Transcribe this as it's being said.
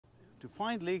To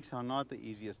find leaks are not the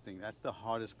easiest thing. That's the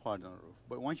hardest part on a roof.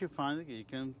 But once you find it, you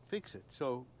can fix it.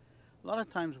 So a lot of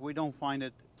times we don't find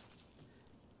it.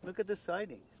 Look at the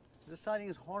siding. The siding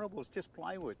is horrible. It's just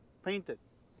plywood, painted.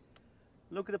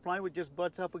 Look at the plywood, just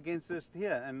butts up against this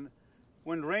here. And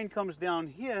when rain comes down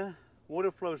here,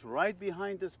 water flows right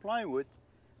behind this plywood,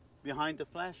 behind the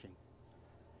flashing.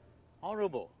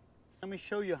 Horrible. Let me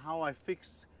show you how I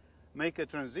make a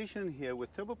transition here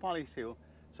with turbo poly seal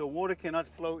so water cannot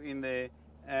flow in there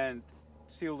and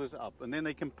seal this up. And then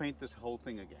they can paint this whole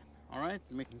thing again. All right,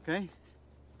 okay?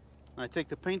 I take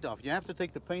the paint off. You have to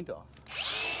take the paint off.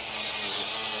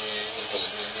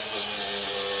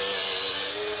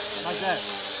 Like that.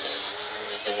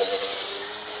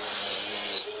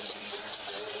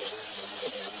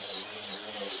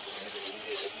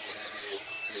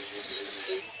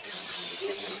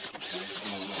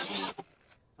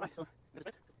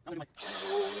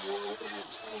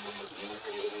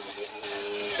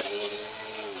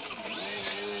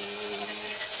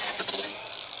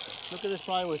 Look at this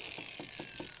plywood.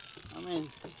 I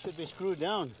mean, it should be screwed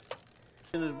down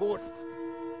in this board.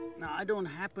 Now, I don't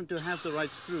happen to have the right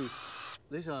screws.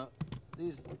 This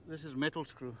is metal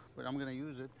screw, but I'm going to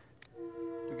use it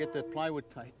to get that plywood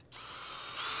tight.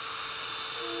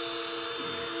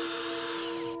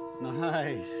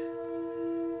 Nice.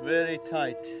 Very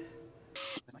tight.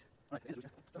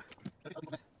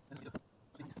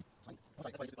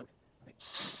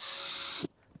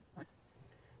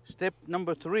 Step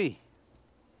number 3.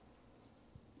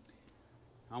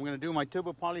 I'm going to do my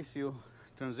turbo poly seal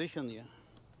transition here.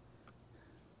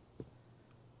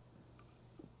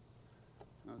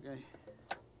 Okay.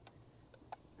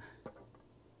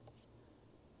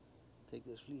 Take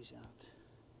this fleece out.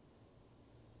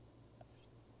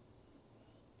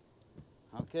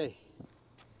 Okay.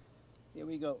 Here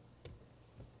we go.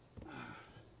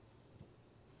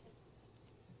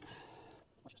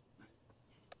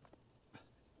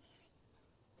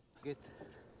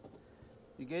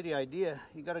 You get the idea.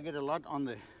 You got to get a lot on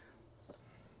there.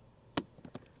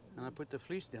 And I put the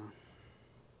fleece down.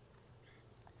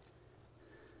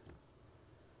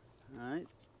 Alright,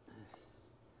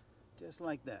 just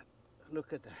like that.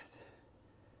 Look at that.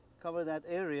 Cover that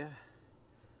area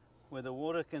where the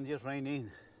water can just rain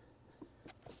in.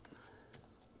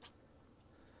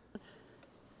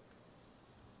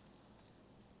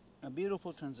 A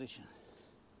beautiful transition.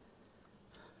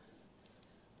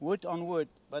 Wood on wood,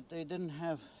 but they didn't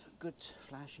have good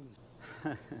flashing.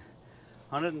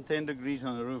 110 degrees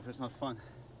on the roof, it's not fun.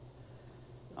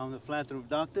 I'm the flat roof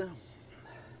doctor.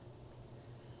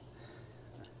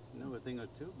 Know a thing or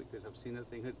two because I've seen a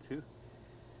thing or two.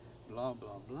 Blah,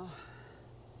 blah, blah.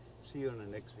 See you in the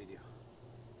next video.